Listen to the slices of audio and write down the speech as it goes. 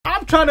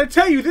trying to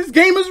tell you, this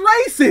game is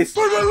racist.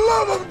 For the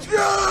love of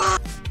God.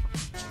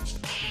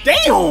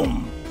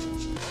 Damn.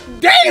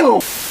 Damn.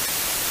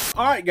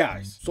 Alright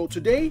guys, so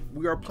today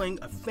we are playing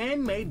a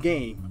fan-made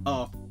game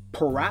of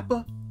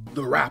Parappa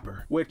the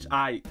Rapper, which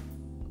I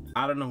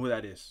don't know who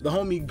that is. The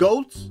homie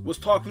Goats was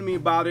talking to me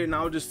about it and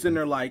I was just sitting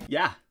there like,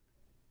 yeah,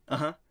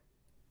 oh,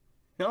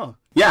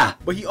 yeah.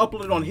 But he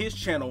uploaded on his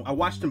channel. I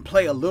watched him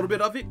play a little bit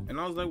of it and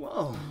I was like,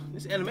 whoa,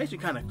 this animation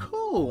kind of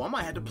cool. I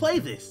might have to play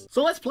this.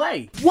 So let's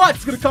play.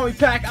 What's gonna call me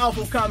Pack Alpha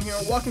Okami here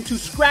and welcome to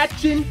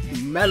Scratchin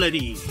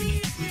Melodii.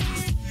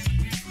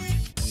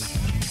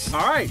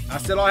 Alright, I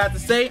said all I have to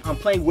say. I'm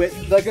playing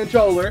with the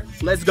controller.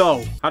 Let's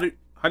go. How do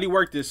you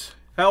work this?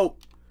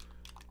 Help.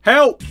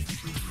 Help!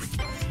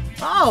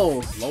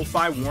 Oh,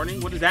 lo-fi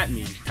warning. What does that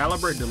mean?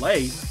 Calibrate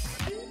delay.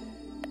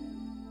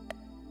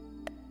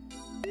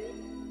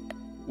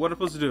 What am I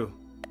supposed to do?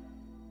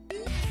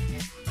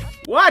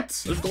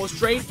 What? Let's go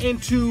straight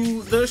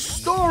into the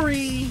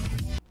story.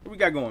 What we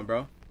got going,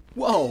 bro?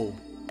 Whoa.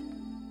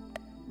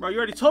 Bro, you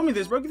already told me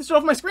this, bro. Get this shit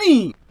off my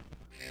screen.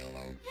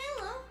 Hello,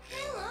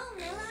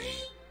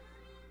 Melodii.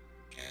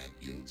 Can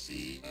you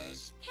see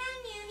us? Can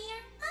you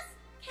hear us?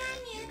 Can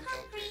you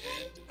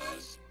comprehend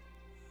us?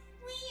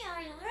 We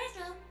are your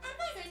original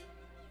advisors.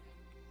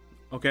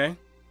 Okay.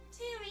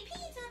 To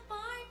repeat a bar,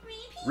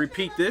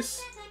 Repeat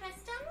this.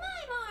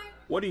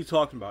 What are you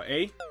talking about,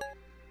 eh? To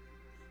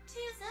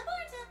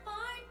support a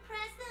bar,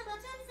 press the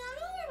buttons on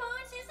your bar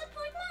to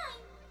support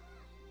mine.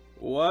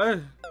 What?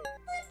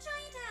 Let's try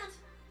it out.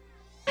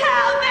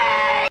 Help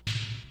me!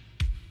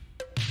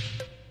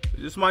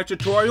 Is this my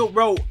tutorial?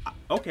 Bro,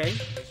 okay.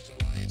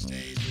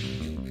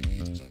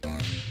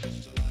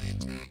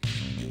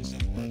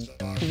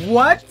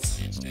 What?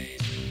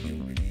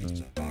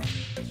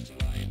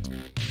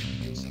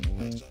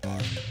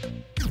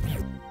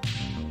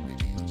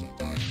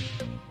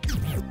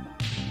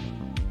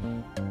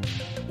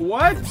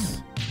 What?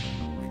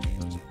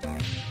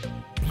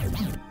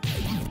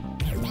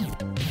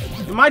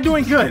 Am I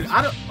doing good?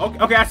 I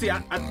don't. Okay, I see. I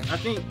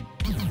think.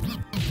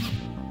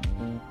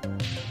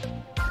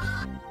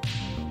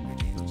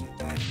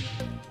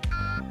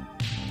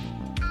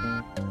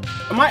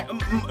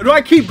 Do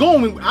I keep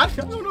going? I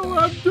don't know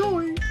what I'm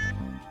doing.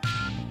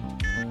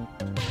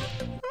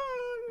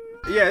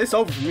 Yeah, it's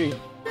over for me.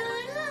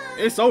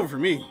 It's over for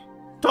me.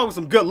 Talking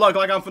some good luck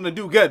like I'm finna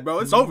do good, bro.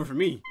 It's over for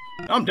me.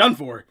 I'm done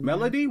for it.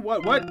 Melodii?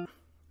 What?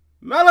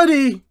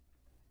 Melodii!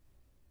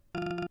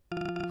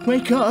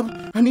 Wake up.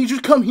 I need you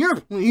to come here,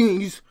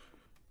 please.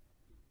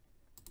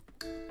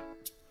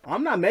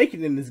 I'm not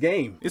making it in this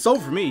game. It's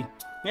over for me.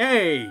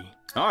 Hey.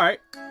 Alright.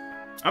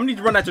 I'm gonna need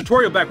to run that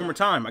tutorial back one more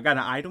time. I got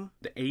an item.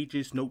 The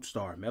Aegis Note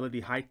Star.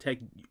 Melodii high-tech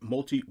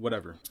multi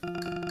whatever.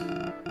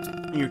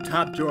 In your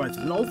top drawer is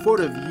an old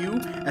photo of you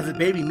as a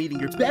baby meeting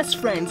your best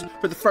friends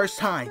for the first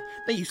time.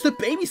 They used to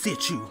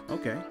babysit you.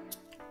 Okay.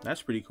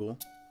 That's pretty cool.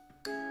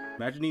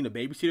 Imagine needing a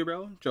babysitter,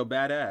 bro. Joe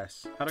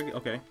badass. How do I get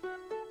okay.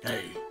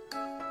 Hey.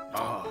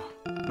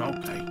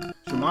 Okay.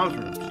 It's your mom's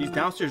room. She's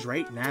downstairs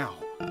right now.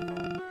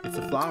 It's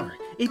a flower.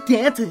 It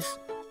dances.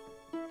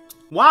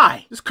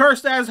 Why? This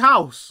cursed ass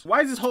house.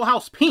 Why is this whole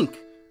house pink?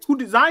 Who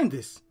designed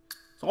this?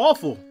 It's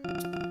awful.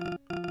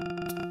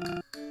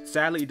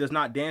 Sadly, it does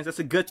not dance. That's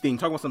a good thing.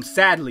 Talking about some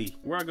sadly.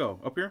 Where I go?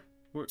 Up here?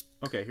 Where?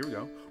 Okay, here we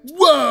go.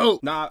 Whoa!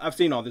 Nah, I've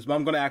seen all this, but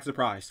I'm gonna act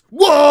surprised.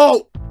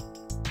 Whoa!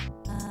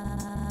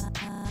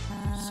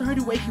 Sorry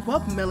to wake you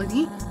up,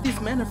 Melodii. These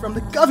men are from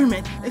the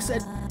government. They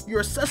said you're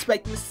a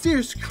suspect in a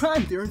serious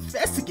crime they're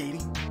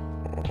investigating.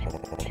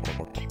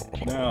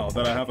 Now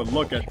that I have a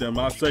look at them,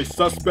 I say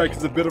suspect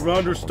is a bit of an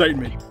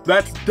understatement.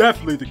 That's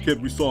definitely the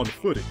kid we saw in the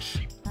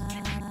footage.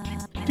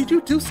 Did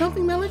you do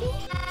something, Melodii?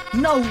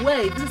 No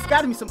way, this has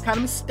got to be some kind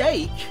of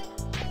mistake.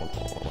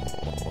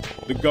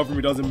 The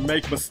government doesn't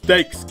make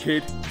mistakes,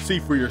 kid. See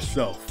for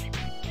yourself.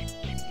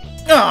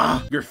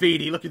 Ah,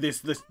 graffiti. Look at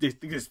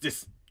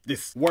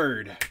this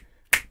word.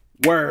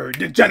 Word,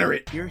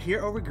 degenerate. You're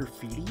here over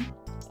graffiti?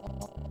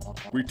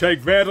 We take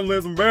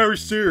vandalism very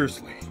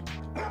seriously.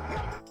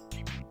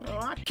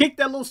 I kicked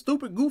that little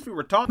stupid goofy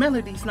retard.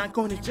 Melodii's not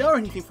going to jail or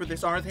anything for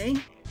this, are they?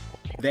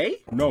 They?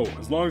 No,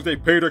 as long as they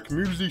pay their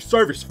community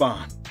service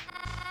fine.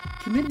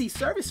 Community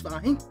service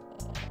fine?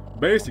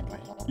 Basically,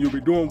 you'll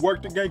be doing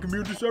work to gain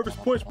community service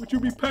points, but you'll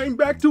be paying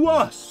back to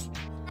us.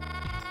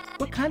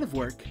 What kind of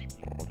work?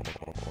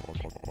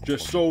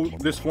 Just show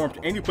this form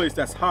to any place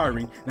that's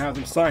hiring and have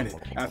them sign it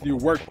after you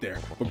work there.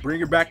 But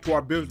bring it back to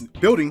our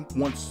building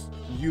once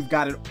you've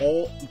got it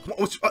all.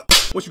 Once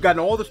you got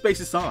all the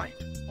spaces signed.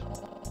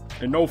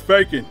 And no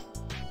faking.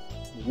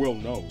 We'll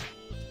know.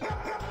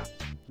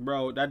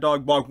 Bro, that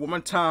dog barked one more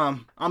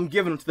time. I'm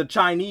giving him to the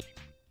Chinese.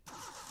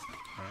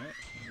 Alright.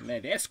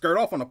 Man, that skirt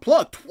off on a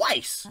plug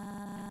twice.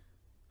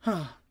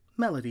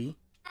 Melodii.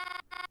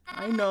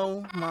 I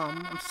know,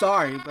 Mom. I'm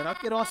sorry, but I'll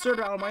get all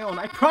sorted out on my own.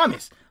 I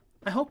promise.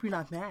 I hope you're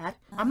not mad.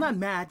 I'm not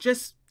mad.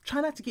 Just try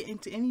not to get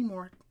into any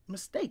more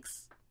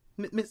mistakes.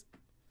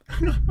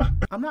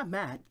 I'm not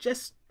mad.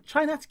 Just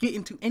try not to get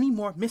into any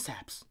more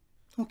mishaps.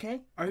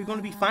 Okay? Are you going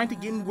to be fine to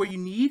get in where you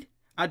need?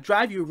 I'll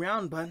drive you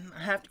around, but I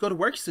have to go to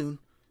work soon.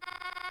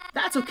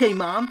 That's okay,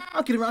 Mom.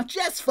 I'll get around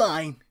just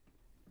fine.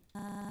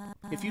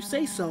 If you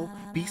say so,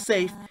 be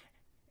safe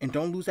and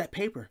don't lose that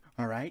paper,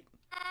 all right?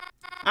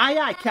 Aye,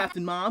 aye,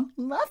 Captain Mom.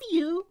 Love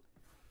you.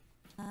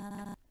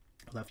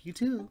 Love you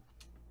too.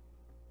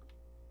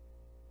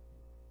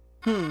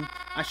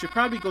 I should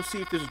probably go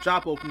see if there's a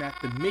job open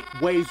at the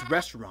McWay's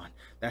restaurant.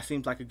 That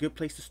seems like a good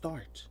place to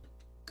start.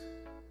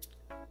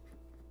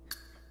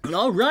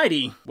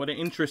 Alrighty. What an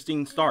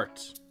interesting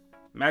start.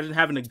 Imagine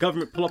having the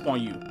government pull up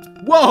on you.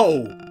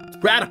 Whoa!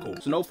 Radical.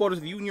 So no photos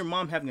of you and your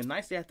mom having a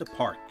nice day at the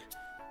park.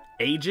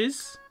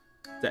 Ages?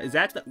 Is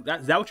that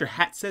what your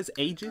hat says,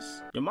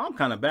 ages? Your mom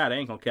kind of bad. I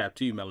ain't gonna cap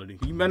to you, Melody.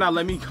 You better not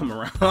let me come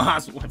around. I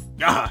swear to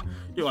God,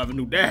 you'll have a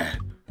new dad.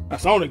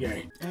 That's on the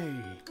game. Hey.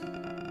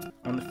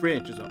 On the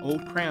fridge is an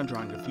old crayon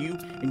drawing of you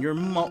and your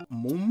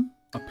mom,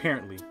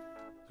 apparently.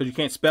 Because you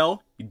can't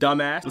spell, you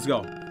dumbass. Let's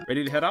go.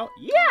 Ready to head out?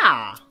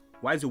 Yeah!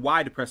 Why is it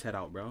Y to press head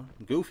out, bro?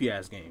 Goofy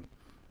ass game.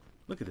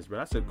 Look at this, bro.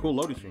 That's a cool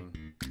loading screen.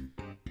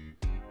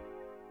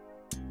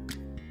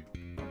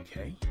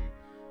 Okay.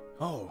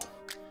 Oh.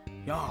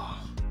 Y'all.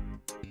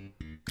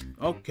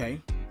 Okay.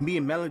 Me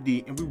and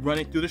Melody, and we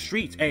running through the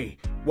streets. Hey.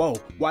 Whoa.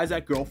 Why is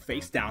that girl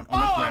face down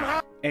on the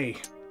ground? Hey.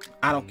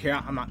 I don't care.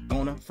 I'm not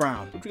gonna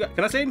frown. What you got?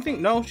 Can I say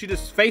anything? No. She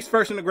just face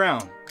first in the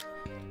ground.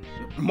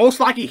 Most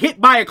likely hit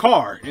by a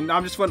car. And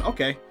I'm just fun.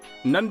 Okay.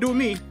 Nothing to do with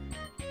me.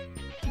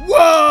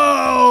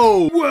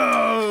 Whoa!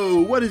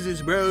 Whoa! What is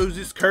this, bro? Is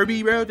this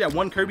Kirby, bro? That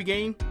one Kirby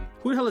game?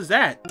 Who the hell is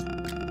that?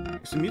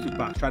 It's a music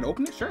box. Try to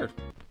open it? Sure.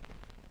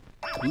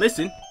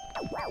 Listen.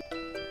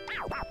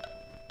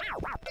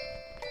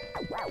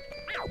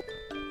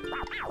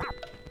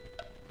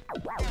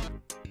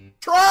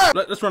 Try!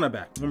 Let's run that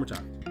back. One more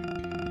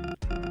time.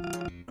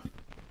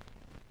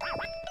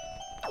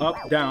 Up,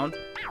 down,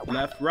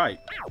 left, right.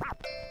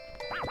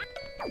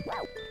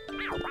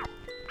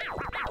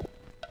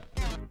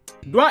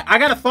 Do I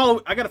gotta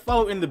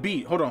follow in the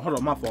beat. Hold on,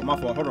 my fault.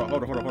 Hold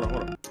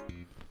on.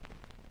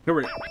 Here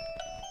we go.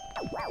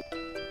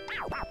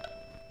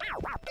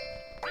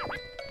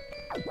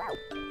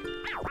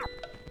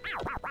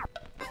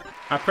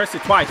 I pressed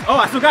it twice. Oh,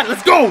 I still got it.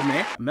 Let's go,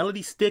 man.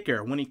 Melody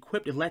sticker. When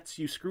equipped, it lets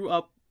you screw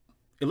up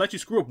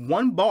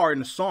one bar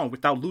in a song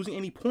without losing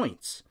any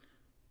points.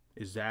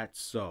 Is that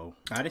so?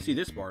 I didn't see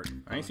this part.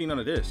 I ain't seen none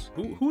of this.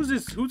 Who's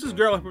this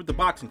girl with the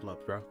boxing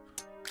clubs, bro?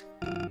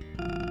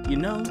 You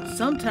know,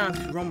 sometimes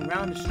if you roam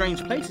around in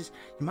strange places,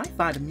 you might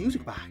find a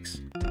music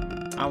box.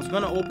 I was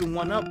gonna open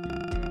one up,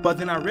 but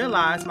then I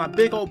realized my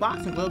big old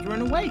boxing gloves were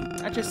in the way.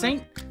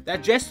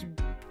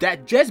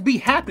 That just be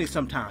happening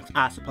sometimes,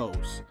 I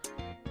suppose.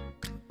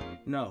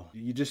 No,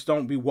 you just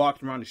don't be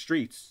walking around the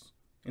streets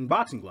in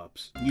boxing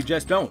gloves. You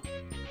just don't.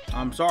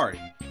 I'm sorry.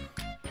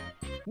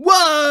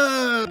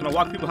 Whoa! When I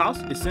walk to people's house,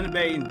 it's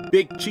Cinnabay and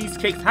Big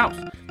Cheesecake's house.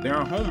 They're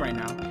at home right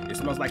now. It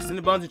smells like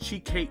Cinnabuns and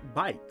cheesecake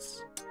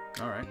bites.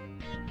 Alright.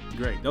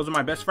 Great. Those are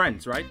my best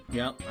friends, right?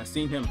 Yep, I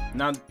seen him.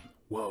 Now,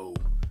 whoa.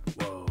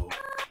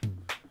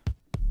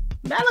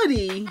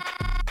 Melody!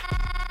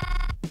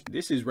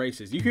 This is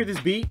racist. You hear this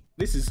beat?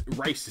 This is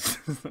racist.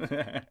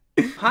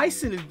 Hi,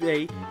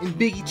 Cinnabay and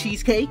Biggie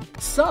Cheesecake.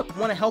 Sup?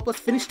 Want to help us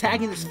finish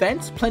tagging this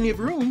fence? Plenty of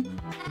room.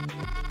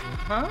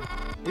 Huh?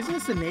 Isn't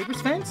this the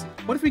neighbor's fence?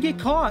 What if we get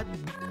caught?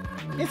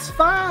 It's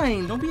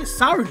fine. Don't be a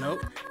sour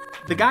note.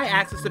 The guy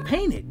asked us to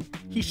paint it.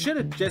 He should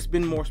have just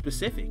been more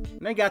specific.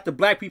 And they got the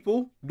black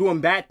people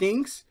doing bad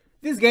things.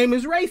 This game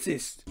is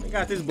racist. They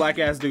got this black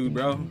ass dude,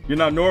 bro. You're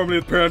not normally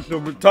the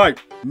parent type,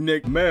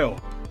 Nick Male.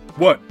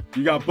 What?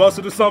 You got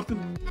busted or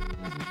something?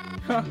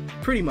 Huh,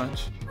 pretty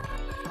much.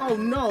 Oh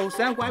no, is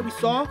that why we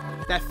saw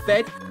that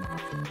Fed?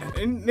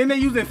 And then they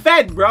using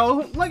Fed,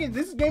 bro. Look at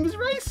this game is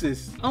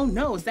racist. Oh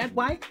no, is that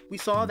why we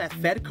saw that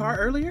Fed car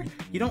earlier?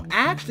 You don't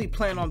actually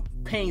plan on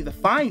paying the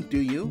fine, do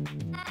you?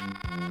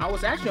 I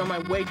was actually on my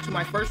way to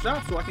my first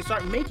job so I can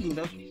start making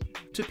them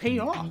to pay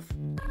off.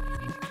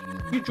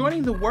 You're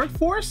joining the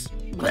workforce?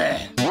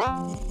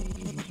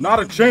 Bleh.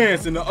 Not a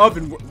chance in the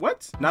oven.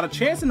 What? Not a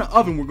chance in the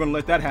oven we're gonna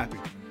let that happen.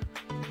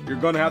 You're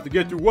gonna have to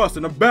get through us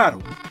in a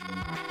battle.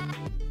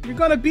 You're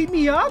gonna beat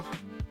me up?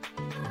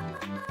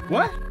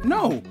 What?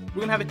 No,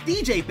 we're gonna have a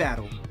DJ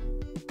battle.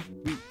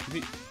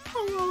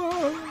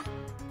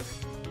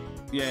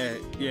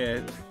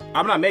 Yeah.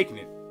 I'm not making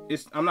it.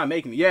 I'm not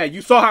making it. Yeah,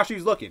 you saw how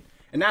she's looking.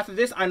 And after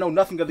this, I know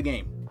nothing of the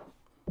game.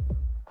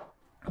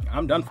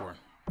 I'm done for.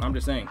 I'm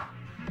just saying.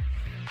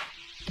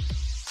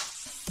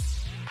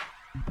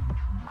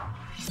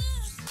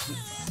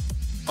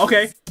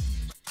 Okay.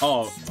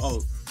 Oh.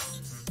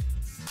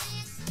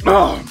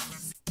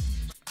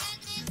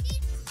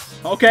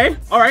 Okay.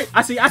 All right.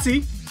 I see.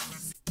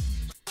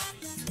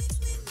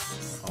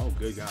 Oh,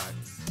 good God.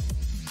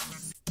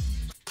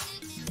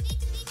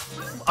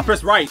 I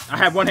pressed right. I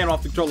have one hand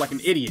off the control like an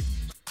idiot.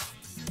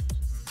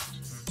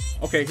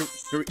 Okay.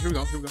 Here we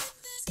go.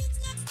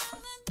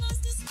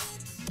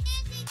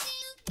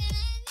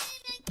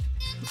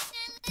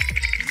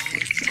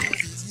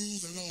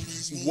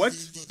 What?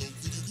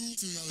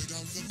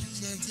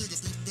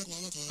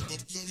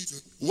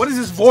 What is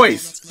his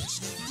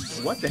voice?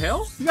 What the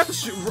hell? You got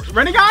the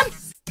Renegade?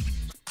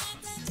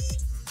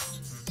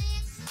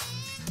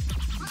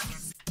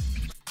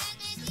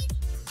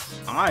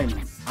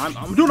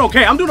 I'm doing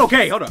okay. I'm doing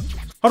okay. Hold up.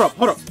 Hold up.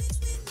 Hold up.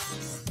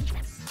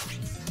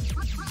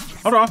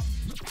 Hold on.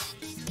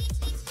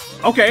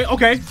 Okay.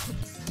 Okay.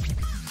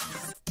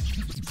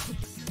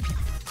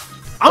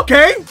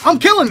 Okay. I'm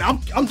killing.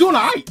 I'm doing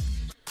alright.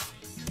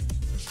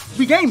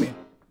 We gaming.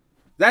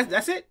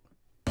 That's it.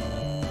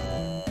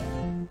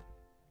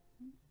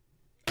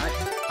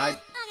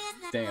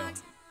 Damn.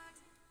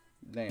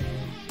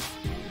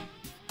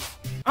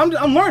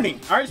 I'm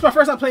learning. All right, it's my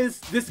first time playing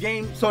this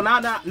game. So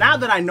now that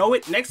I know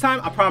it, next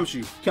time I promise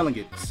you, killing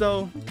it.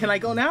 So can I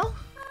go now?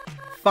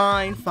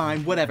 Fine,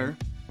 whatever.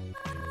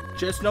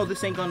 Just know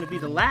this ain't gonna be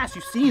the last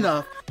you've seen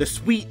of the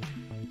sweet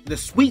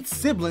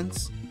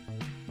siblings.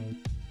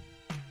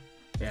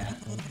 Yeah.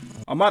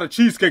 I'm out of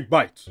cheesecake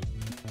bites.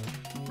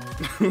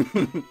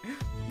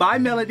 Bye,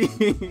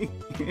 Melodii.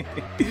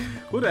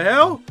 Who the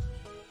hell?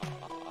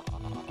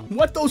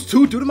 What those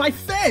two do to my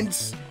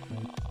fence?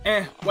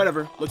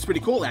 Whatever. Looks pretty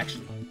cool,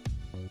 actually.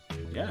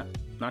 Yeah,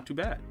 not too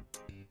bad.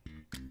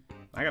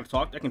 I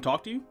can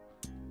talk to you?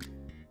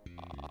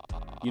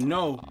 You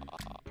know,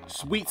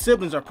 sweet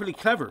siblings are pretty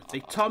clever. They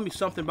taught me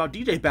something about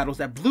DJ battles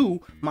that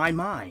blew my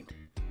mind.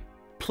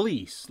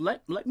 Please,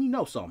 let me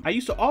know something. I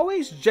used to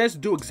always just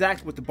do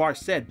exactly what the bar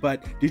said,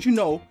 but did you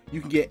know you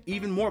can get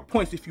even more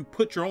points if you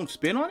put your own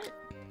spin on it?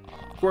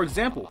 For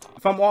example,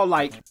 if I'm all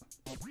like...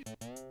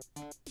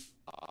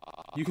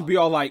 You can be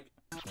all like...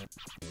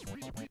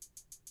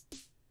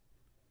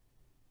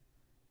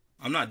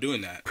 I'm not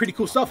doing that. Pretty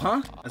cool stuff,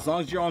 huh? As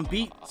long as you're on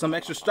beat, some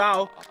extra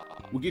style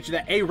will get you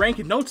that A rank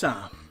in no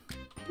time.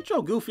 Get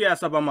your goofy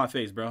ass up on my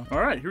face, bro.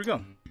 Alright, here we go.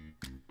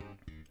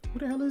 Who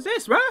the hell is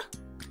this, bruh?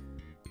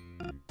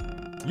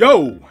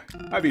 Yo!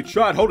 Have you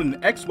tried holding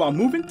the X while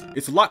moving?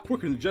 It's a lot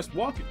quicker than just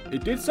walking.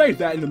 It did say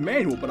that in the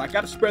manual, but I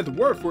gotta spread the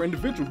word for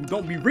individuals who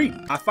don't be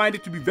reading. I find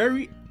it to be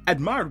very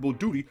admirable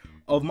duty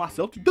of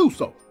myself to do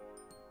so.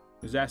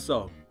 Is that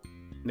so?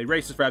 They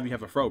racist for having you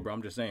have a fro, bro.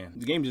 I'm just saying.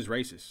 The game is just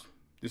racist.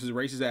 This is a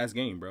racist ass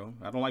game, bro.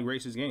 I don't like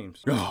racist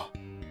games. Who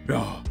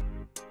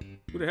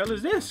the hell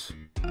is this?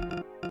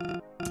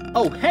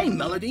 Oh, hey,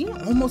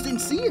 Melodii. Almost didn't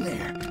see you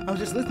there. I was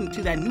just listening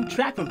to that new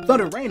track from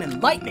Thunder, Rain,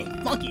 and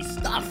Lightning. Funky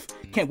stuff.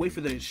 Can't wait for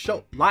the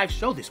live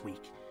show this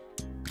week.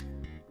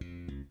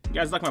 You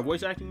guys like my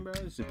voice acting, bro?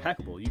 It's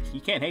impeccable.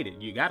 You can't hate it.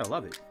 You gotta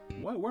love it.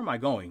 Where am I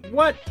going?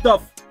 What the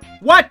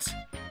what?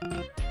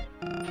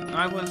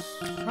 I was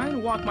trying to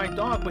walk my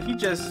dog, but he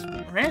just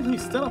randomly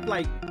stood up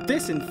like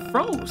this and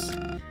froze.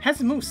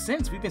 Hasn't moved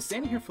since. We've been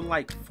standing here for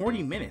like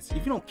 40 minutes.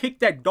 If you don't kick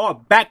that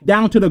dog back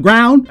down to the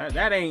ground,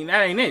 that ain't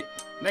it.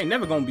 That ain't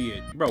never gonna be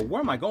it. Bro,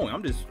 where am I going?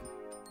 I'm just...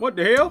 What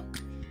the hell?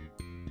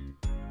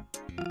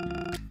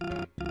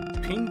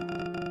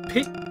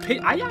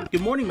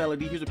 Good morning,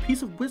 Melodii. Here's a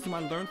piece of wisdom I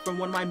learned from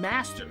one of my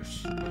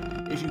masters.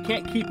 If you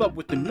can't keep up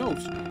with the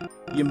notes,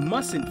 you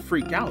mustn't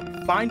freak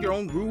out. Find your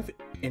own groove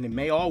and it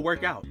may all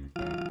work out.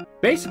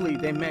 Basically,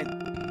 they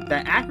meant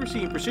that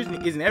accuracy and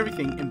precision isn't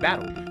everything in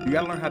battle. You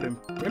gotta learn how to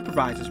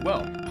improvise as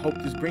well. I hope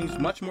this brings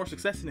much more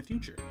success in the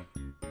future.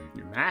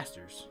 Your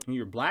masters. And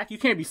you're black? You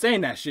can't be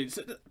saying that shit.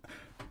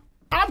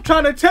 I'm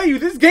trying to tell you,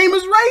 this game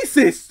is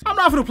racist. I'm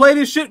not gonna play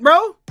this shit,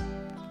 bro.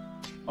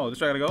 Oh, this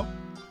way I gotta go?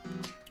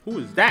 Who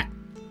is that?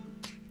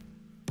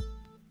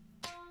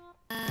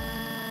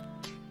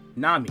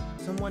 Nami.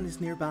 Someone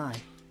is nearby.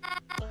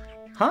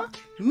 Huh?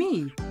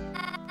 Me?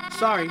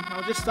 Sorry, I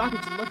was just stopping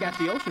to look at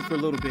the ocean for a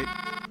little bit.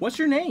 What's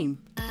your name?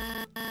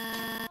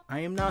 I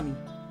am Nami.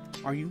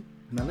 Are you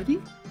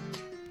Melodii?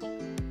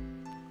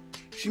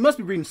 She must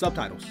be reading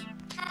subtitles.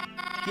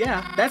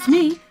 Yeah, that's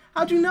me.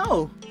 How'd you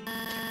know?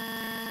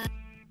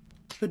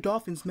 The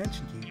dolphins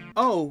mentioned you.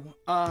 Oh,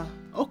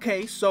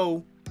 okay,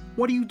 so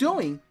what are you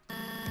doing?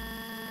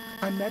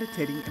 I'm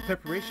meditating in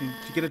preparation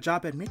to get a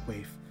job at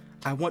Midwave.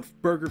 I want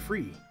burger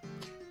free.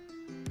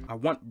 I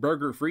want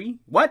burger free?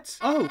 What?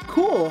 Oh,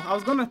 cool. I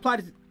was gonna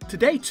apply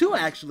today too,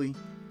 actually.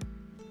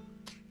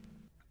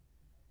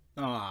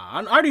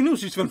 I already knew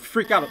she was gonna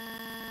freak out.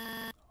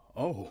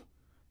 Oh,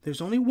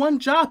 there's only one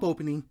job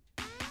opening.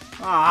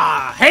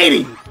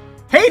 Hating,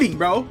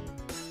 bro.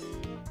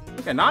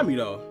 Look at Nami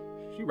though.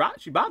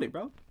 She bought it,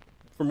 bro.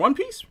 From One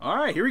Piece. All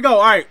right, here we go.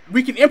 All right,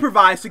 we can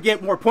improvise to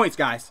get more points,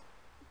 guys.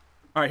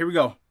 All right, here we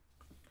go.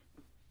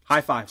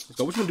 High five. Let's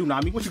go. What you gonna do,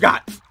 Nami? What you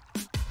got?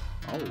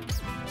 Oh.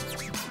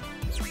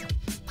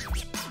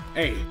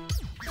 Hey.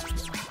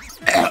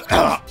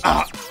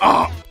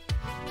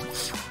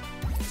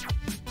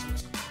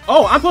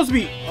 Oh, I'm supposed to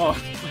be. Oh.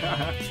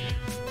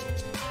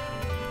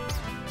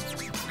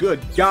 Good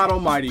God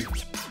Almighty.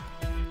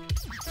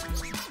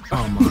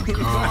 Oh my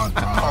God,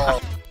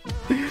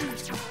 bro.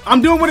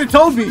 I'm doing what it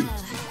told me.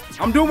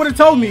 I'm doing what it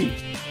told me.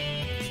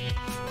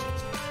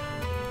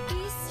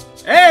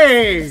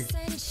 Hey.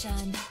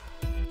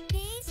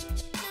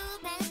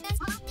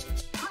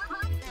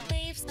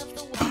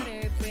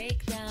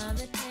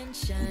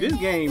 This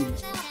game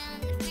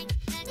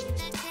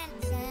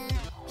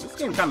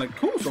game kind of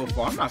cool so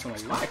far. I'm not gonna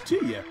lie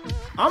to you.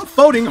 I'm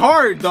floating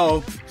hard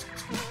though.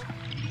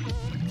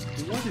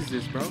 What is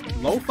this, bro?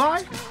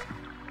 Lo-fi?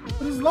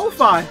 What is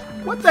lo-fi?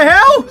 What the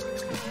hell?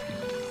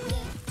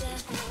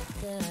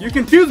 You're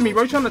confusing me,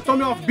 bro. You're trying to throw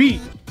me off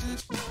beat.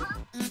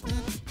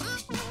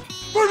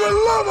 For the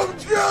love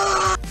of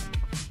God!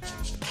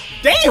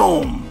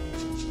 Damn!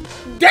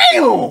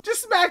 Damn!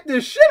 Just smacked the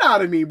shit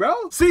out of me,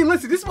 bro. See,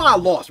 listen, this is why I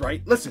lost,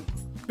 right? Listen,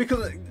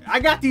 because I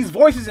got these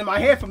voices in my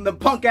head from the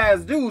punk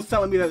ass dudes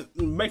telling me to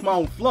make my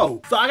own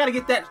flow. So I gotta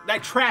get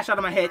that trash out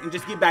of my head and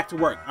just get back to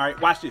work. All right,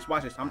 watch this,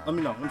 watch this. Let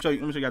me know. Let me show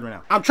you guys right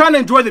now. I'm trying to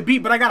enjoy the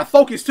beat, but I gotta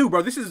focus too,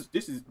 bro. This is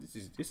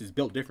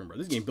built different, bro.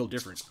 This game built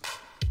different.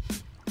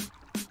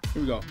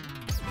 Here we go.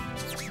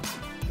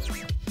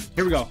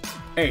 Here we go.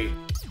 Hey.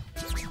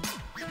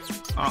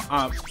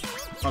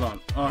 Hold on.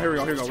 Oh, here we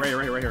go. Here we go.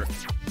 Right here.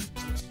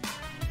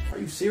 Are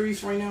you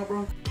serious right now,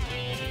 bro?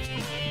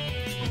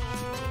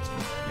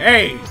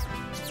 Hey!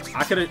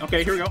 I could've.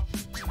 Okay, here we go.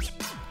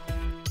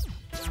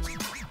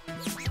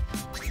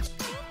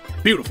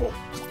 Beautiful.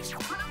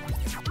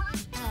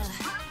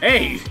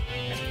 Hey!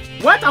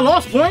 What? I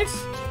lost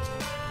points?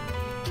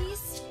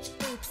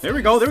 There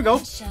we go. There we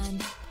go.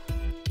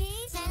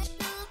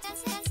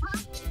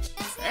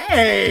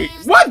 Hey!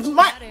 What?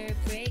 My.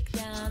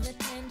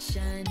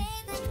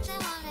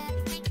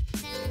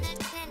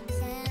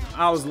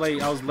 I was late.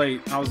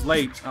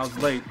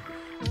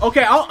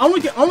 Okay, I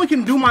only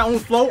can do my own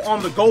flow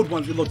on the gold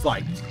ones, it looks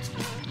like.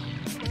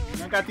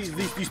 I got these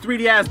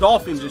 3D ass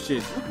dolphins and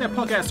shit. Look at that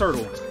punk ass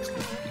turtle.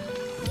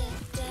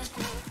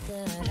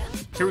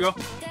 Here we go.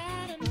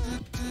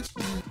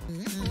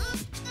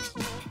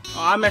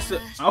 Oh, I messed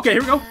it. Okay,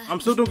 here we go. I'm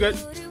still doing good.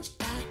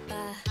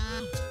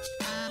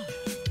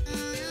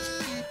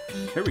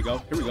 Here we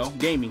go.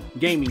 Gaming.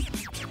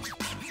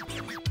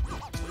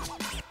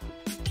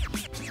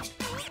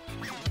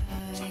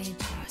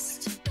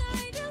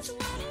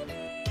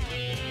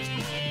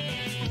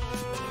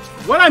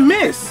 What'd I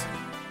miss?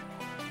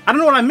 I don't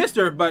know what I missed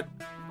there, but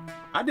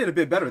I did a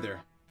bit better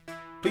there.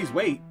 Please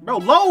wait. Bro,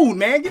 load,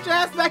 man. Get your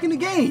ass back in the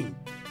game.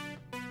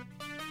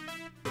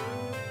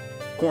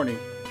 Corny.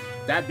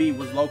 That beat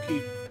was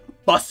low-key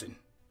bussin'.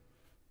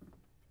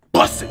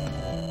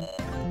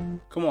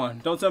 Come on.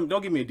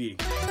 Don't give me a D.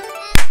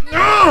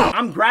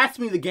 I'm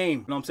grasping the game.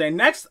 You know what I'm saying?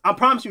 Next, I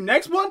promise you,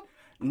 next one,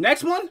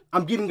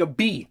 I'm getting a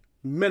B.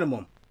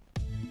 Minimum.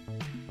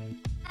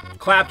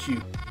 Clapped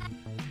you.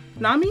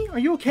 Nami, are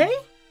you okay?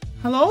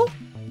 Hello?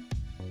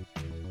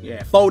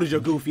 Yeah, folded your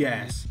goofy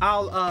ass.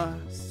 I'll,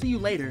 see you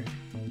later.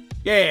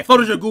 Yeah,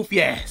 folded your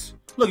goofy ass.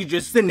 Look, you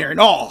just sitting there in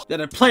awe that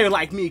a player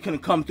like me couldn't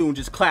come through and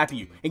just clap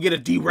you and get a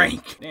D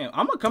rank. Damn,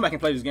 I'm gonna come back and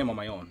play this game on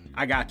my own.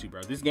 I got to,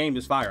 bro. This game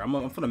is fire. I'm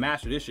gonna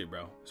master this shit,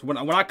 bro. So when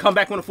I come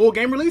back when a full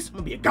game release, I'm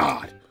gonna be a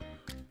god.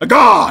 A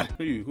god!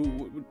 Who are you?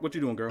 What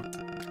you doing, girl?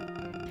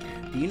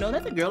 Do you know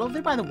that the girl over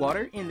there by the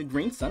water in the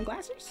green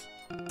sunglasses?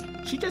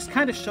 She just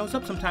kind of shows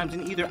up sometimes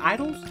in either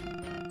idols,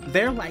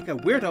 they're like a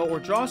weirdo, or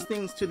draws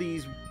things to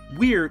these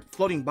weird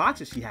floating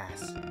boxes she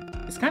has.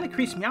 It's kind of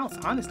creeps me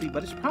out, honestly,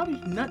 but it's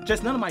probably not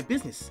just none of my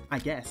business, I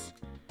guess.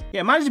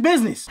 Yeah, mind your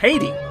business.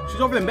 Haiti.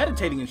 She's over there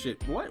meditating and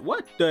shit.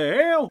 What the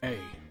hell? Hey,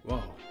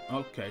 whoa.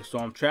 Okay, so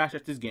I'm trash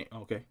at this game.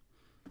 Okay.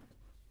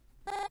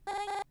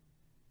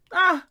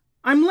 Ah,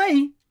 I'm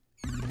late.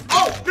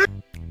 Oh!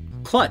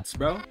 Klutz,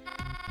 bro.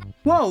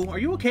 Whoa, are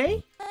you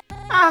okay?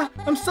 Ah,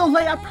 I'm so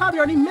late, I probably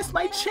already missed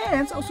my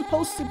chance. I was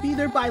supposed to be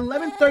there by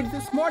 11:30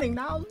 this morning.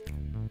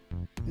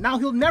 Now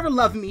he'll never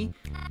love me.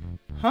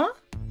 Huh?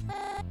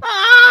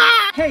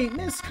 Ah! Hey,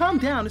 miss, calm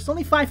down. It's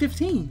only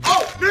 5:15.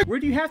 Oh! Where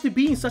do you have to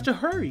be in such a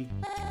hurry?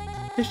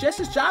 There's just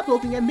this job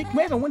opening at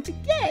McWave I want to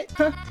get.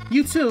 Huh?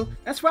 You too.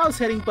 That's where I was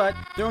heading, but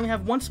they only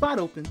have one spot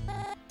open.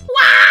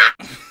 Wah!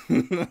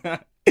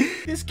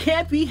 This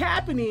can't be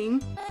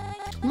happening.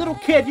 Little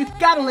kid, you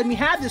gotta let me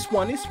have this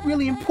one. It's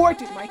really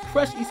important. My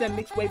crush eats at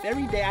McWave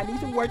every day. I need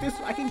to work this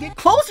so I can get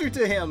closer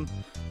to him.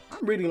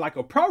 I'm reading like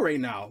a pro right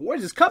now.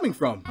 Where's this coming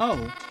from?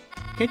 Oh,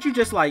 can't you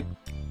just like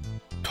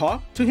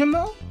talk to him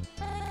though?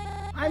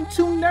 I'm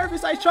too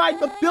nervous. I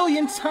tried a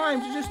billion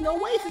times. There's just no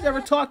way he's ever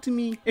talked to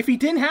me. If he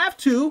didn't have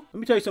to, let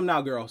me tell you something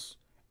now, girls.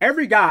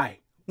 Every guy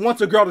wants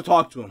a girl to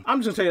talk to him.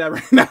 I'm just gonna tell you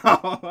that right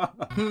now.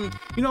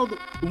 You know, the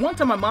one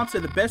time my mom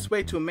said the best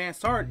way to a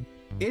man's heart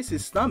is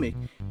his stomach.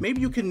 Maybe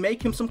you can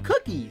make him some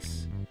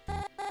cookies.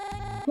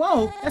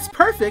 Whoa, that's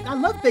perfect. I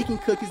love baking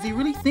cookies. Do you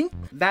really think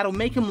that'll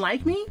make him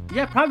like me?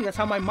 Yeah, probably. That's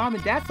how my mom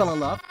and dad fell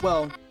in love.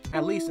 Well,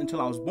 at least until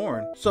I was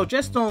born. So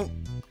just don't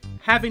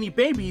have any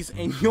babies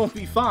and you'll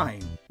be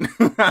fine.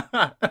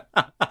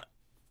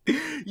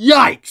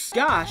 Yikes!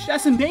 Gosh,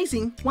 that's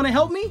amazing. Want to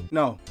help me?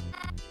 No.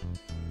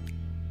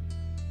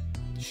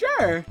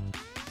 Sure.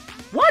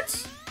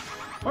 What?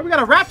 Why we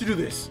got a rap to do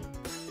this?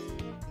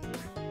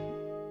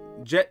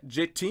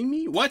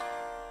 Jetimi? What?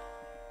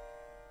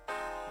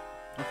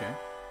 Okay.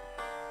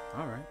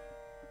 Alright.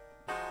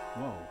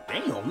 Whoa.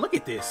 Damn, look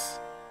at this.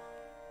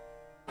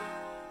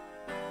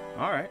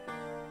 Alright.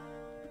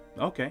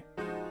 Okay.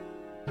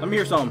 Let me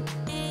hear some.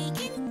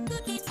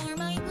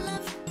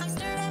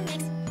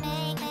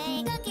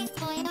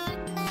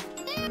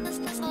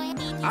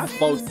 I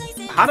vote.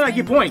 How did I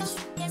get points?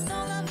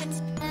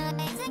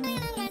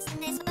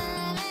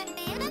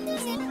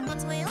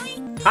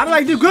 How did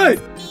I do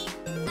good?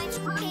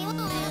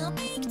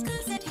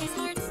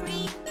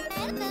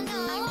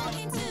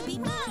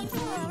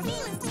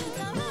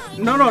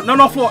 No,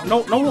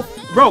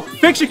 bro,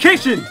 fix your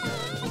kitchen.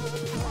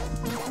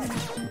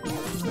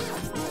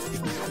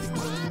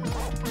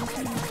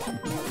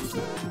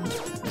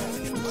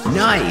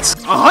 Nice.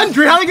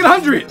 100? How did I get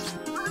 100?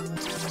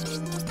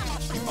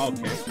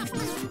 Okay.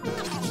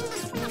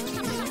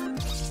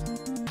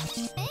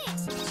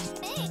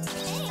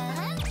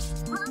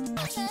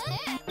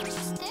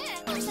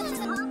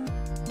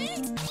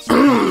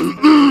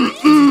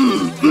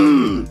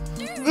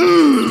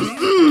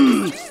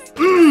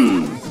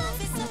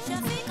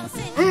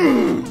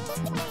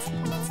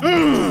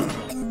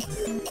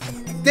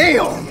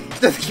 Damn!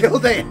 Just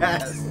killed their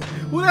ass.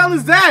 Who the hell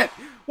is that?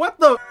 What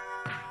the?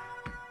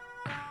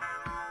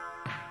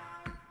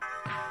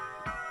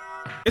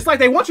 It's like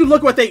they want you to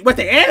look what they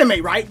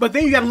animate, right? But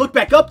then you gotta look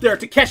back up there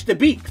to catch the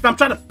beat. Cause I'm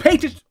trying to pay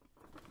attention.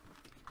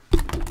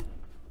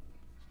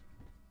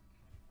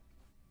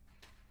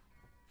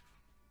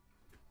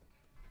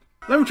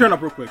 Let me turn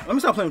up real quick. Let me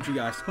stop playing with you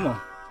guys. Come on.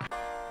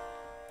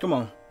 Come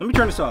on. Let me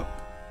turn this up.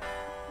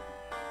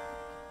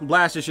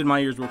 Blast this shit in my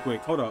ears real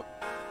quick. Hold up.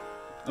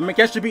 Let me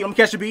catch the beat. Let me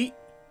catch the beat.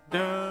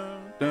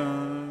 Dun,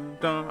 dun,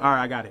 dun. Alright,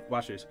 I got it.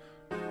 Watch this.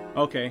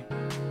 Okay.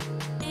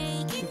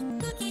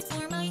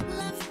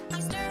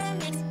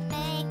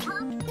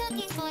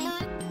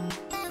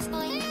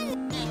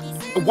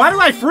 Why did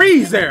I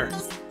freeze there?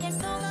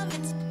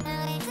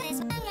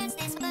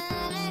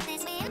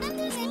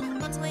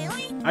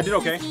 I did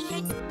okay.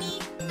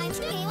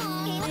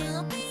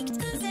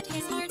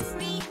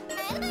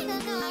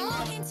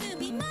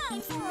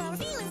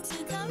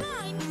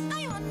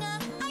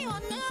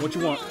 What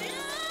you want?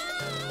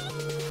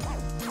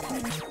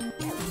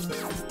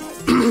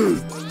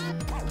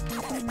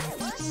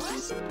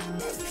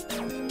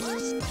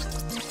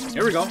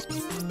 Here we go.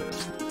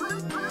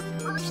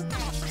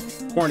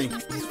 Corny.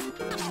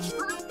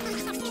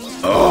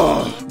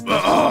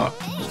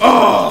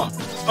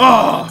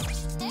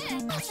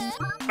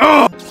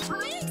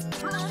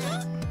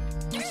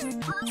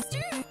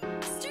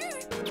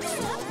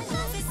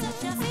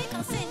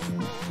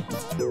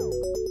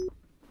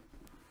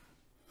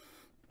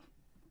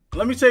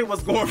 Let me tell you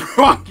what's going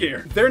wrong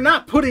here. They're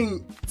not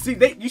putting, see,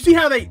 you see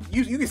how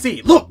you can see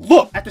it.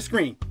 Look at the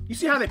screen. You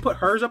see how they put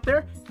hers up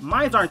there?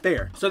 Mines aren't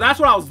there. So that's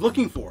what I was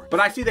looking for.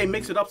 But I see they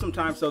mix it up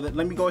sometimes, so that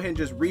let me go ahead and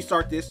just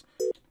restart this.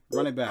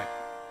 Run it back.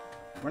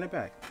 Run it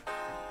back.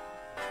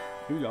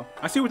 Here we go.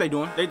 I see what they're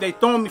doing. They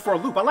throwing me for a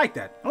loop. I like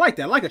that. I like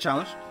that. I like a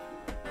challenge.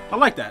 I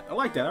like that. I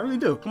like that. I really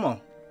do. Come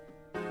on.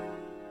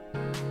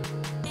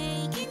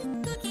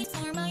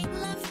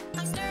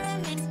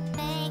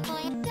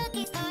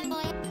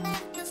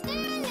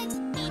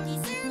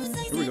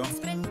 Here we go.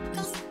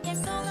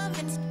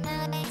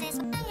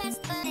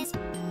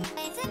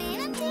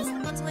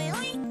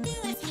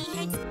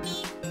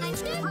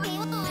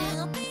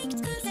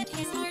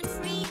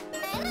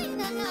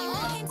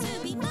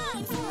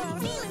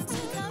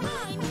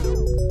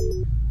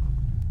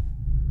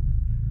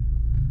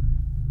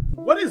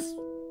 What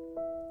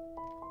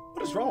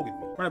is wrong with me?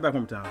 Run it back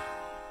one more time.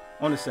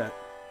 On the set.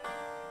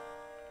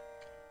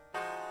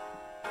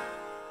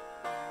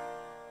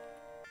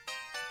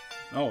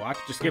 Oh, I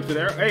could just skip to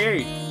there.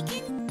 Hey, hey.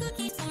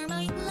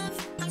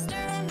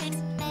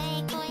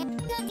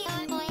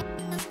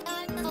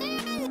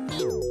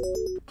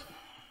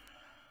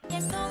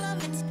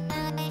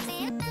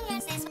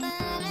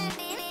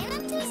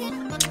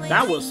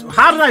 That was,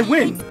 how did I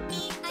win?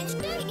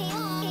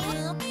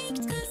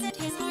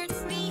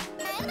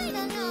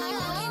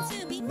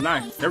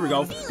 Nice. There we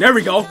go. There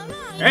we go.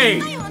 Hey.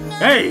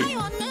 Hey.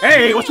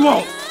 Hey, what you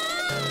want?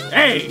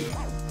 Hey.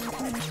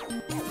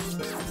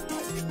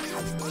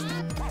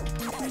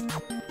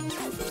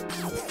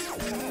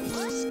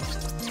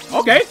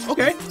 Okay,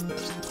 okay.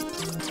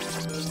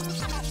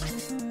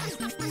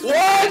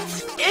 What?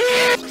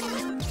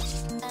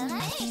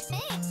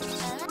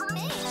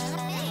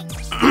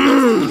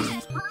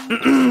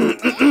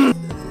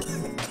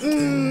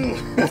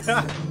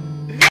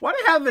 Why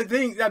they have the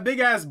thing, that big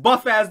ass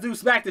buff ass dude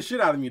smack the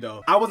shit out of me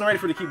though? I wasn't ready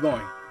for it to keep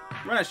going.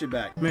 Run that shit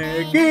back.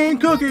 Making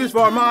cookies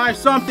for my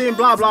something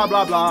blah blah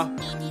blah blah.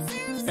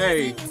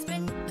 Hey.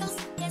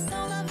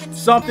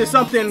 Something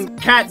something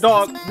cat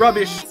dog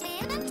rubbish.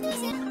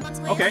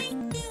 Okay.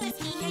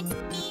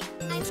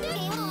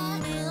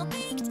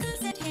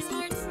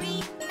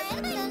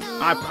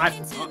 I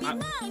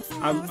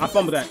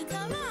fumbled that.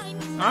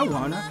 I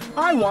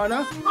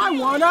wanna.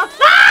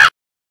 Ah!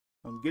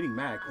 I'm getting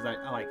mad because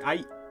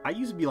I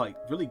used to be like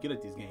really good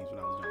at these games when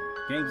I was young.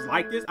 Games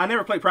like this. I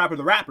never played Proper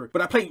the Rapper,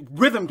 but I played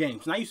rhythm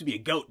games and I used to be a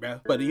goat, bro.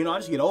 But you know, I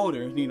just get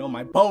older, you know,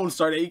 my bones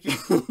start aching.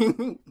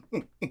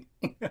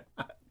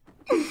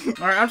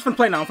 Alright, I'm just gonna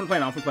play now. I'm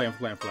gonna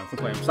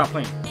play. Stop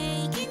playing.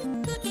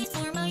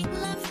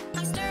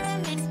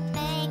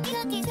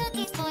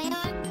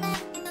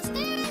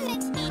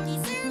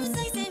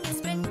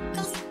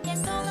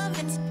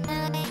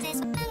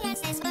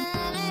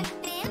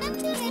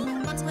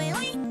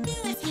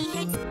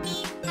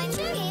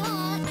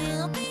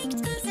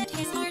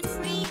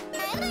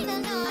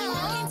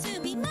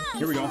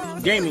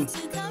 Gaming.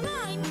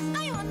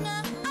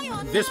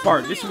 This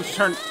part, this was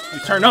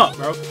turn up,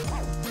 bro.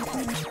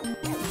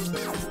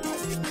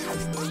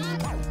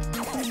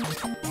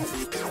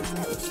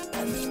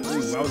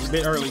 Ooh, I was a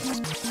bit early.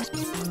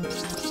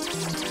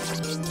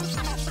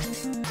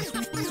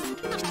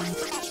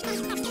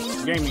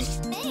 Gaming.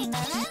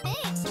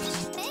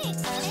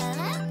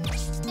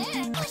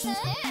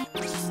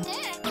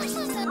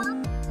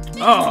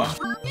 Oh.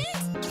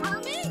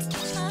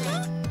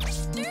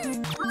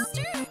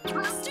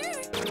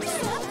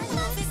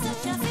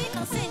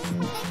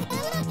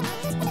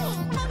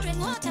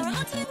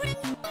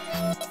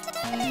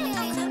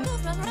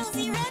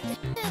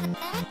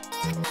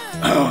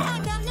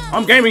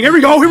 I'm gaming. Here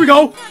we go. Here we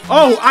go.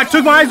 Oh, I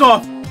took my eyes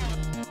off.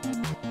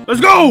 Let's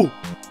go.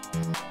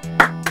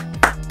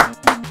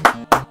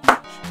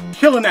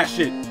 Killing that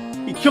shit.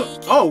 He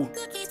killed. Oh.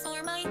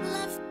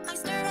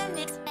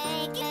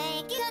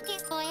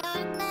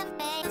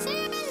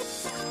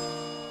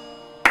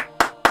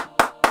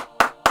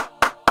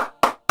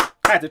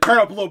 I had to turn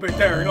up a little bit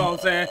there. You know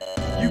what I'm saying?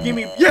 You give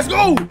me. Yes,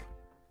 go.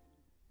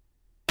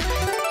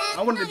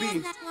 I wanted to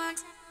be.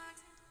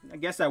 I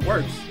guess that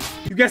works.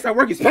 You guess that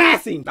work is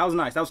passing. That was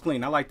nice. That was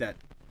clean. I like that.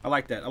 I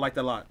like that. I like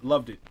that a lot.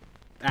 Loved it.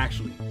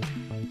 Actually.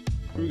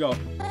 Here we go.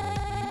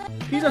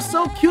 These are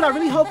so cute. I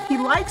really hope he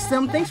likes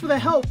them. Thanks for the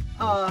help.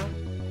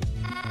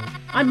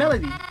 I'm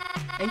Melody.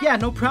 And yeah,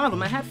 no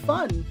problem. I had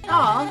fun.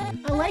 Aw,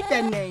 I like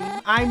that name.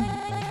 I'm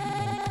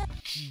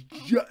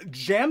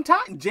Jam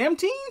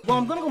Team? Well,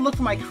 I'm gonna go look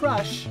for my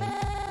crush.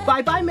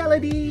 Bye-bye,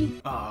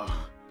 Melody.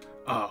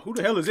 Who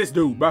the hell is this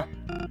dude, bruh?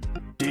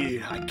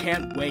 Dude, I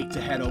can't wait to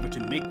head over to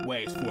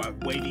Midway's for a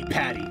wavy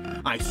patty.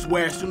 I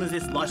swear, as soon as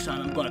it's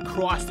lunchtime, I'm gonna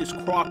cross this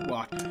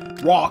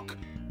rock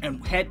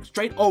and head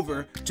straight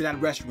over to that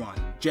restaurant.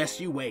 Just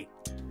you wait.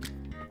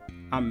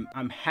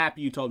 I'm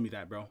happy you told me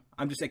that, bro.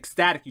 I'm just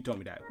ecstatic you told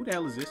me that. Who the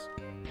hell is this?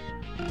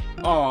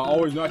 Oh,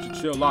 always nice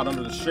to chill out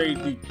under the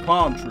shady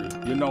palm tree.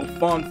 You know,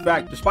 fun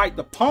fact, despite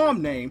the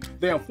palm name,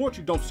 they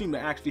unfortunately don't seem to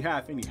actually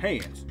have any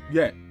hands.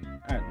 Yet,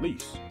 at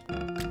least.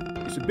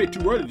 It's a bit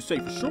too early to say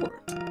for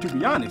sure. To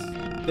be honest,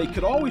 they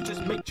could always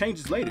just make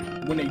changes later.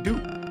 When they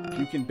do,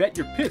 you can bet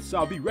your pits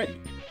I'll be ready.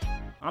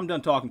 I'm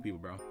done talking to people,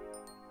 bro.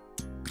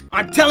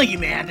 I'm telling you,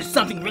 man, there's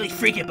something really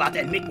freaky about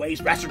that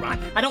Midway's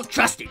restaurant. I don't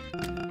trust it.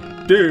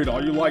 Dude,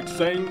 are you like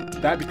saying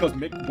that because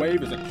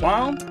McWave is a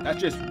clown? That's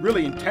just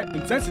really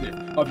insensitive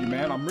of you,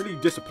 man. I'm really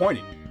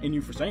disappointed in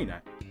you for saying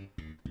that.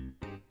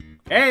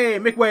 Hey,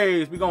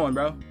 McWaves, we going,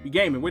 bro. We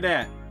gaming. Where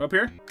that? Up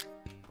here?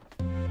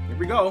 Here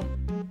we go.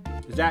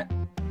 Is that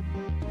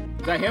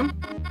him?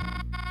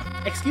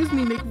 Excuse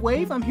me,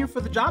 McWave. I'm here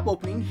for the job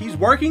opening. He's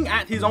working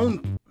at his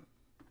own.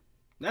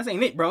 That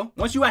ain't it, bro.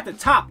 Once you at the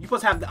top, you're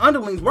supposed to have the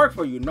underlings work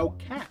for you. No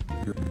cap.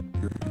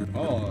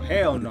 Oh,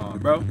 hell no,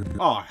 bro.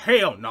 Oh,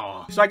 hell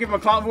no. Should I give him a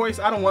clown voice?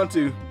 I don't want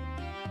to.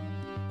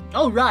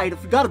 Oh, right. I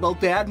forgot about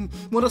that.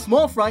 What a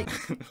small fry.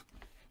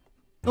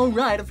 Oh,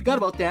 right. I forgot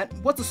about that.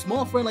 What's a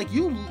small friend like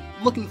you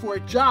looking for a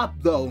job,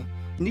 though?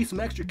 Need some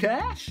extra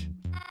cash?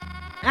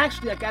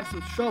 Actually, I got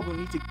some trouble.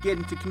 Need to get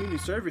into community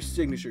service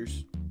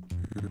signatures.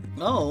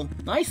 Oh,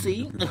 I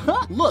see.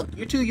 Look,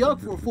 you're too young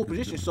for a full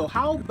position, so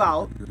how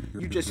about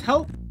you just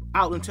help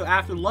out until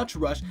after lunch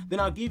rush, then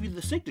I'll give you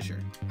the signature.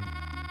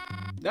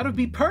 That would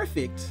be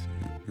perfect.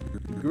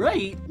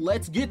 Great,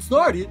 let's get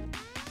started.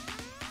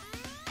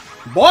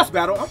 Boss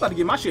battle? I'm about to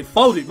get my shit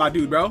folded, my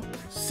dude, bro.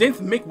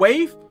 Synth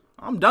McWave?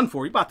 I'm done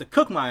for. You about to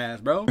cook my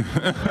ass, bro.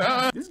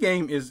 This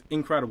game is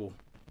incredible.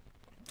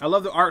 I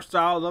love the art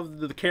style, I love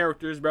the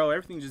characters, bro.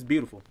 Everything's just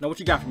beautiful. Now, what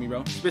you got for me,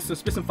 bro? Spit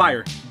some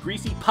fire.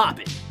 Greasy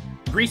poppin'.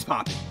 Grease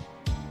poppin'.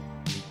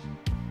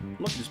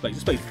 Look at this place.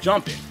 This place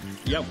jumping.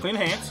 Yep, clean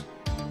hands.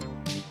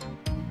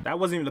 That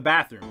wasn't even the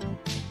bathroom.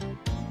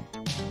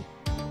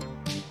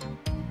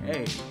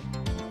 Hey.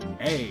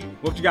 Hey,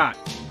 what you got?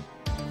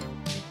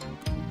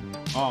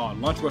 Oh,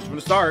 lunch rush from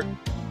the start.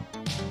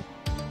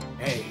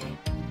 Hey.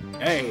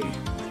 Hey.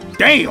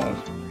 Damn!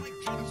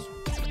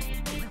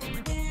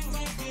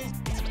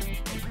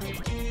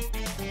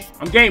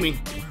 I'm gaming.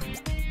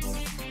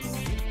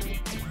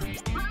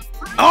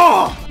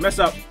 Oh! Mess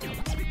up.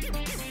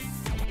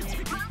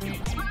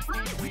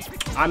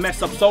 I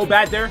messed up so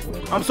bad there.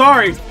 I'm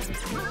sorry.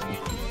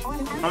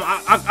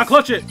 I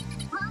clutch it.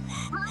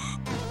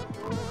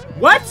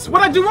 What?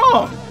 What'd I do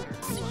wrong?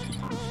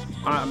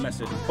 I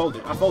messed it.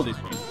 Folded. I folded.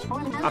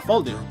 I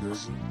folded.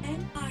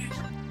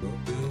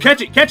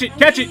 Catch it. Catch it.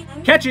 Catch it.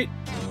 Catch it.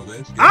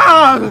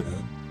 Ah!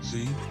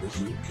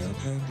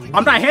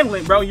 I'm not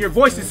handling it, bro. Your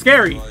voice is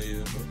scary.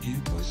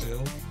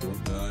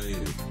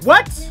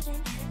 What?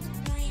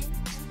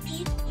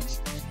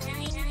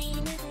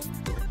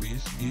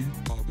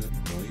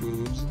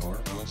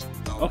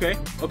 Okay,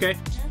 okay.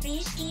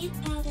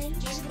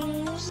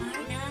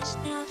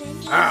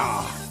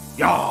 Ah,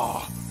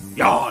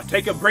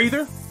 take a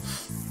breather.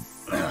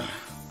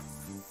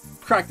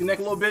 Crack the neck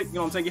a little bit. You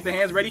know what I'm saying? Get the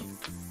hands ready.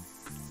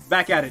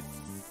 Back at it.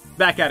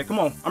 Back at it. Come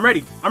on. I'm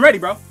ready. I'm ready,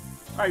 bro. All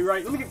right, you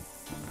right? Let me get.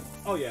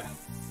 Oh yeah.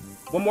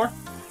 One more.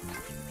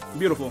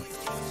 Beautiful.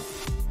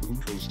 Who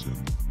trust him?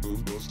 Who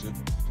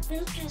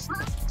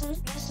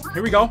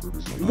Here we go.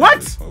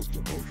 What?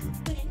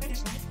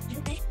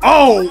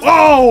 Oh,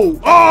 oh,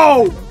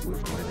 oh!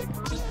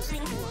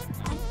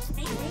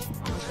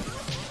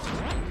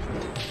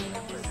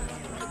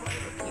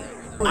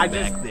 I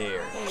back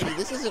there. Hey,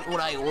 this isn't what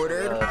I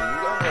ordered. Do you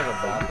guys have a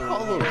bathroom?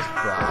 All those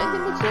fries.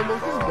 It looks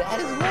almost as bad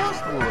as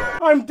Lost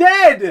World. I'm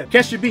dead!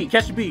 Catch your beat,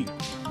 catch your beat.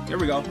 There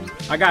we go.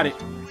 I got it.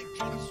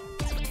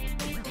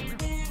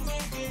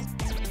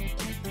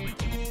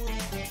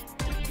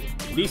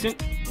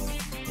 Decent.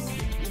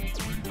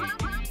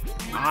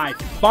 I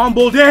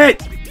fumbled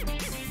it!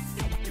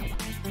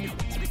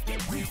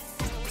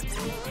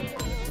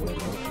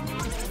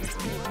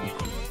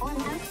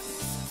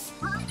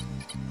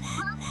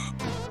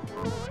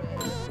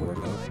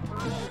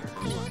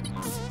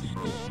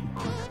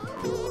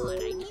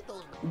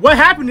 What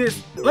happened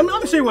is, let me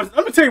tell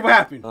you what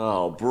happened.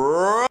 Oh,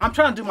 bro. I'm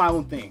trying to do my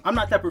own thing. I'm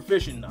not that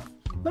proficient enough.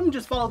 Let me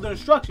just follow the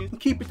instructions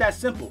and keep it that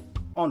simple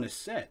on the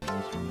set.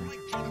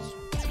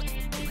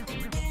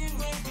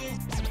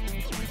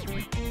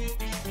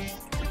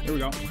 Here we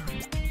go.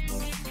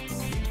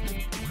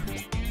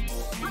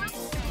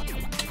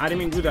 I didn't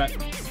mean to do that.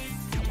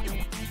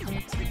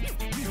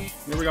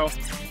 Here we go.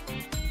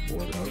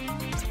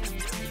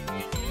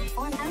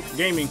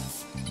 Gaming.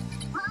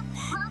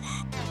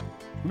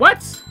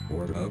 What?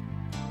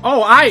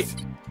 Oh, I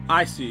see.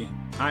 I see.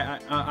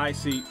 I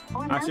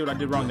see what I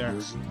did wrong there.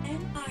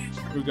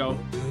 Here we go.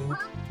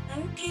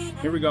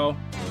 Here we go.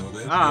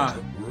 Ah.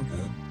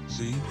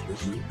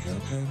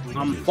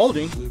 I'm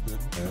folding.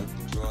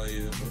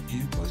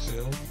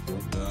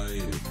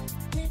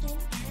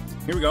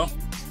 Here we go.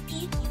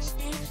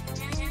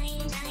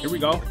 Here we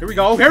go. Here we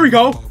go. Here we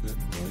go.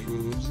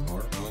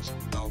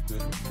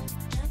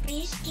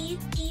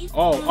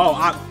 Oh,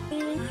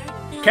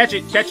 catch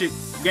it, catch it.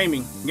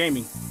 Gaming. He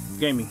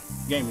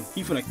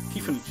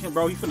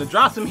finna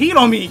drop some heat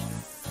on me.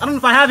 I don't know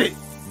if I have it.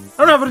 I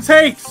don't know what it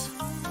takes.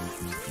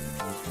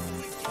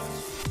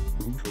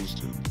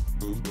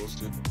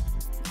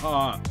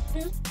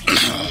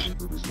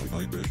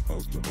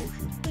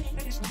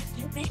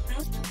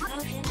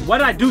 What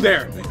did I do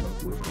there?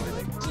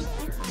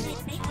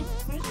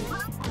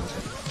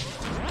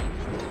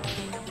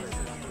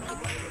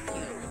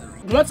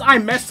 Once I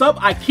mess up,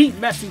 I keep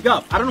messing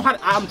up. I don't know how to,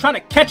 I'm trying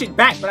to catch it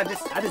back, but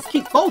I just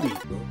keep folding.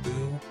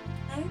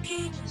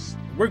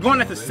 We're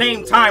going at the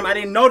same time. I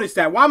didn't notice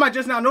that. Why am I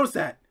just now notice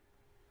that?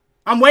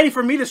 I'm waiting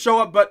for me to show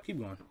up, but keep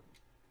going.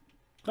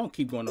 Don't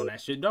keep going on that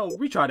shit. Don't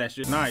retry that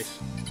shit. Nice.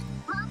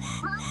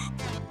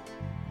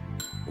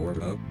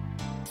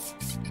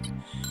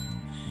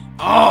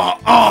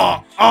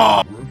 Oh.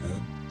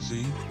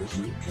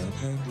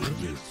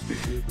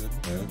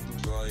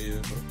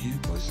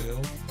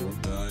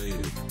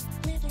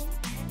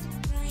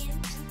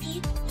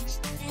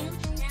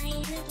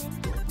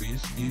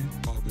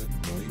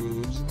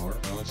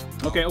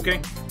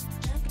 Okay.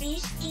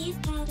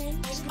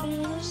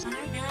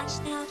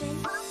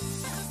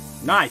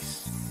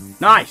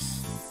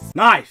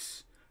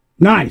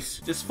 Nice.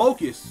 Just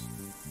focus.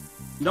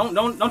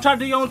 Don't try to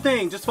do your own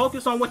thing. Just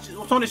focus on what's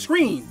on the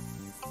screen.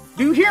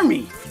 Do you hear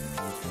me?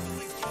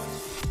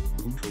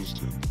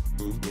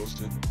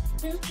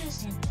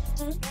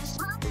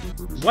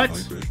 What?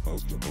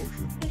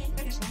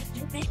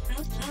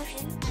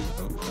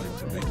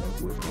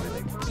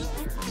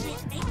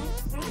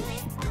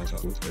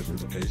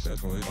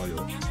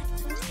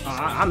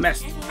 I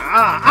messed.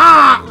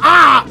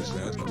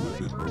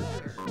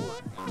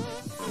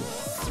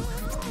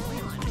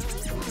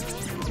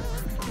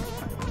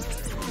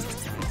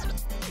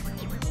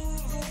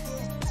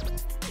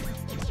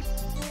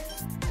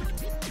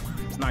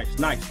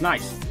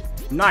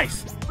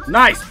 Nice.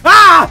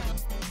 Ah!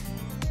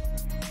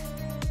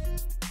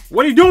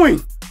 What are you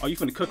doing? Oh, you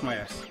finna cook my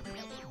ass.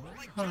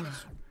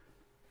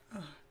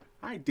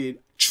 I did.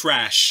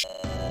 Trash.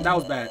 That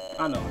was bad.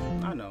 I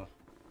know,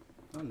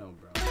 bro.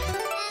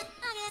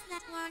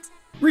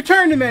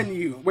 Return the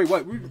menu. Wait,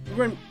 what?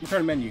 Return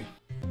the menu.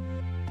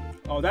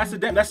 Oh, that's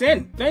the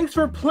end. Thanks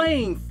for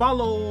playing.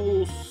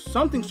 Follow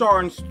Something Star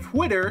on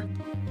Twitter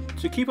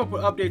to keep up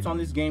with updates on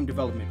this game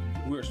development.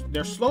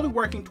 They're slowly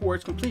working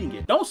towards completing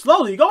it. Don't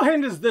slowly. Go ahead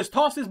and just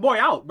toss this boy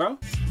out, bro.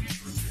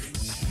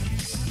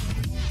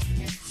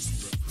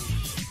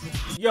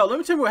 Yo, let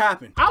me tell you what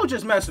happened. I was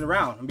just messing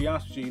around, and be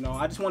honest with you, you know.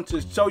 I just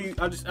wanted to show you,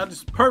 I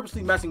just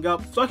purposely messing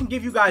up so I can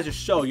give you guys a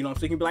show, you know,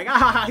 so you can be like,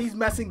 he's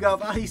messing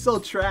up, he's so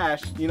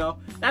trash, you know.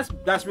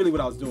 That's really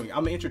what I was doing.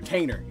 I'm an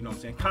entertainer, you know what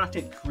I'm saying?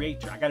 Content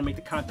creator. I gotta make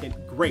the content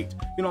great.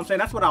 You know what I'm saying?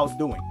 That's what I was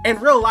doing. In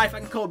real life, I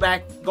can go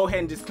back, go ahead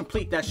and just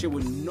complete that shit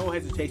with no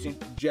hesitation,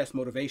 just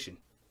motivation.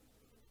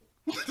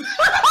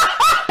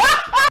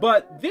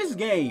 But this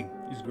game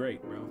is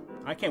great, bro.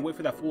 I can't wait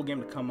for that full game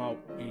to come out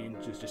and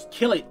just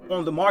kill it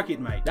on the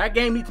market, mate. That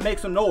game needs to make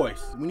some noise.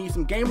 We need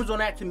some gamers on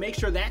that to make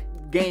sure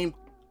that game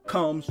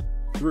comes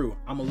through.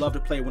 I'ma love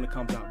to play it when it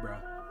comes out, bro.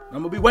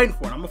 I'm gonna be waiting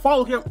for it. I'm gonna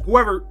follow him,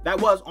 whoever that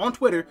was, on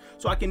Twitter,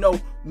 so I can know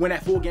when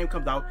that full game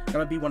comes out. I'm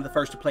gonna be one of the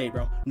first to play it,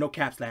 bro. No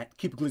caps, lad.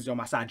 Keep it glizzy on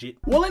my side, jit.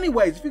 Well,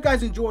 anyways, if you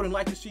guys enjoyed and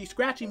like to see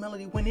Scratchin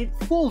Melodii when it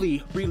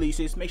fully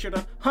releases, make sure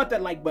to hunt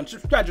that like button,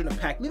 subscribe to the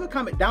pack, leave a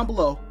comment down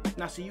below,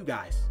 and I'll see you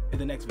guys in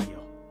the next video.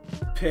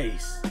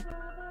 Peace.